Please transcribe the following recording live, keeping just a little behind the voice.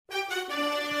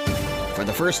For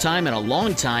the first time in a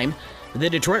long time, the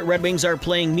Detroit Red Wings are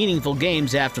playing meaningful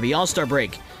games after the All-Star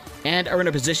break and are in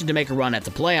a position to make a run at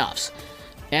the playoffs.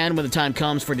 And when the time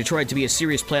comes for Detroit to be a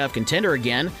serious playoff contender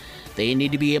again, they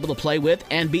need to be able to play with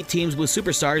and beat teams with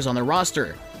superstars on their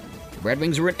roster. The Red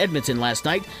Wings were in Edmonton last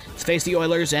night to face the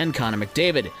Oilers and Connor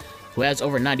McDavid, who has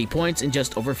over 90 points in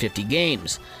just over 50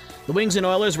 games. The Wings and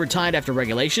Oilers were tied after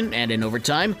regulation and in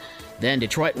overtime. Then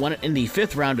Detroit won it in the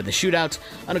fifth round of the shootout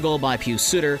on a goal by Pius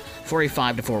Suter for a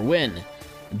 5-4 win.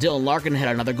 Dylan Larkin had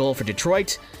another goal for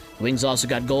Detroit. The Wings also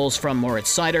got goals from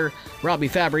Moritz Seider, Robbie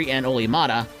Fabry, and Olli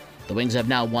Mata. The Wings have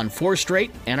now won 4 straight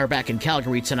and are back in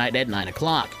Calgary tonight at 9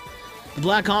 o'clock. The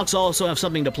Blackhawks also have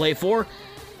something to play for.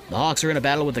 The Hawks are in a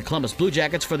battle with the Columbus Blue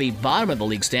Jackets for the bottom of the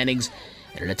league standings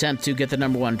in an attempt to get the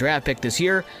number 1 draft pick this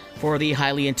year for the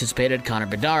highly anticipated Connor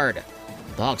Bedard.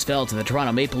 The Hawks fell to the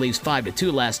Toronto Maple Leafs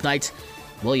 5-2 last night.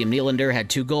 William Nylander had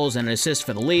 2 goals and an assist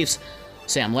for the Leafs.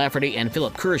 Sam Lafferty and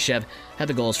Philip Kurashev had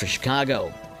the goals for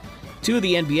Chicago. To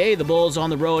the NBA, the Bulls on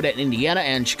the road at Indiana,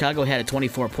 and Chicago had a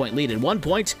 24-point lead at one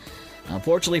point.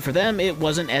 Unfortunately for them, it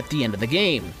wasn't at the end of the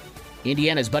game.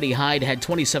 Indiana's Buddy Hyde had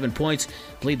 27 points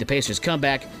to lead the Pacers'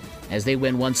 comeback as they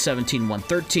win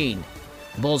 117-113.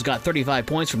 The Bulls got 35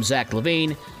 points from Zach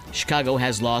LaVine. Chicago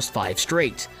has lost 5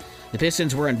 straight. The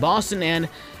Pistons were in Boston, and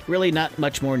really not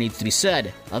much more needs to be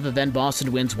said, other than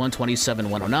Boston wins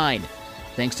 127-109,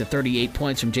 thanks to 38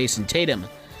 points from Jason Tatum.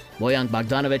 Bojan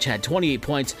Bogdanovic had 28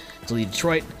 points to lead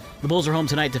Detroit. The Bulls are home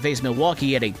tonight to face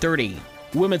Milwaukee at 8:30.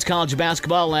 Women's college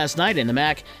basketball last night in the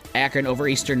MAC. Akron over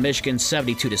Eastern Michigan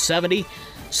 72-70.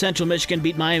 Central Michigan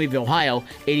beat Miami of Ohio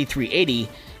 83-80.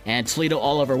 And Toledo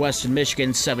all over Western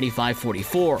Michigan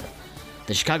 75-44.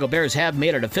 The Chicago Bears have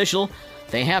made it official.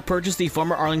 They have purchased the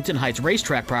former Arlington Heights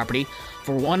racetrack property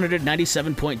for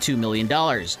 $197.2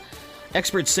 million.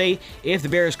 Experts say if the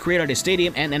Bears created a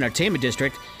stadium and entertainment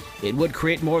district, it would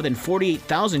create more than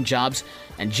 48,000 jobs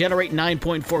and generate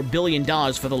 $9.4 billion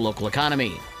for the local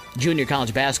economy. Junior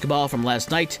college basketball from last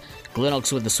night. Glen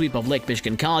Oaks with the sweep of Lake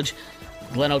Michigan College.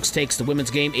 Glen Oaks takes the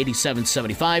women's game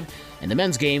 87-75 and the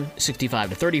men's game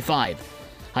 65-35.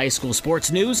 High school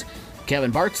sports news.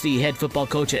 Kevin Bartz, the head football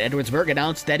coach at Edwardsburg,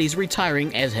 announced that he's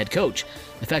retiring as head coach,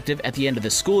 effective at the end of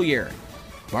this school year.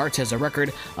 Bartz has a record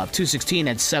of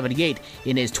 216-78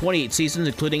 in his 28 seasons,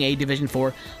 including a Division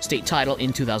IV state title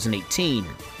in 2018.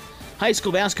 High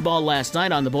school basketball last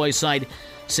night on the boys' side.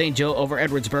 St. Joe over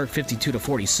Edwardsburg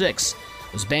 52-46.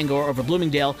 It was Bangor over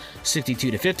Bloomingdale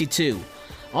 62-52.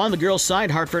 On the girls'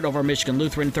 side, Hartford over Michigan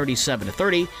Lutheran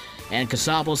 37-30, and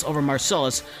Casablanca over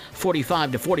Marcellus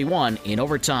 45-41 in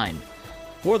overtime.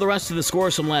 For the rest of the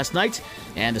scores from last night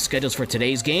and the schedules for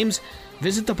today's games,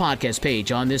 visit the podcast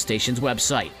page on this station's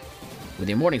website. With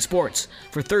your morning sports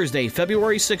for Thursday,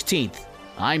 February 16th,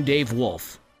 I'm Dave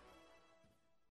Wolf.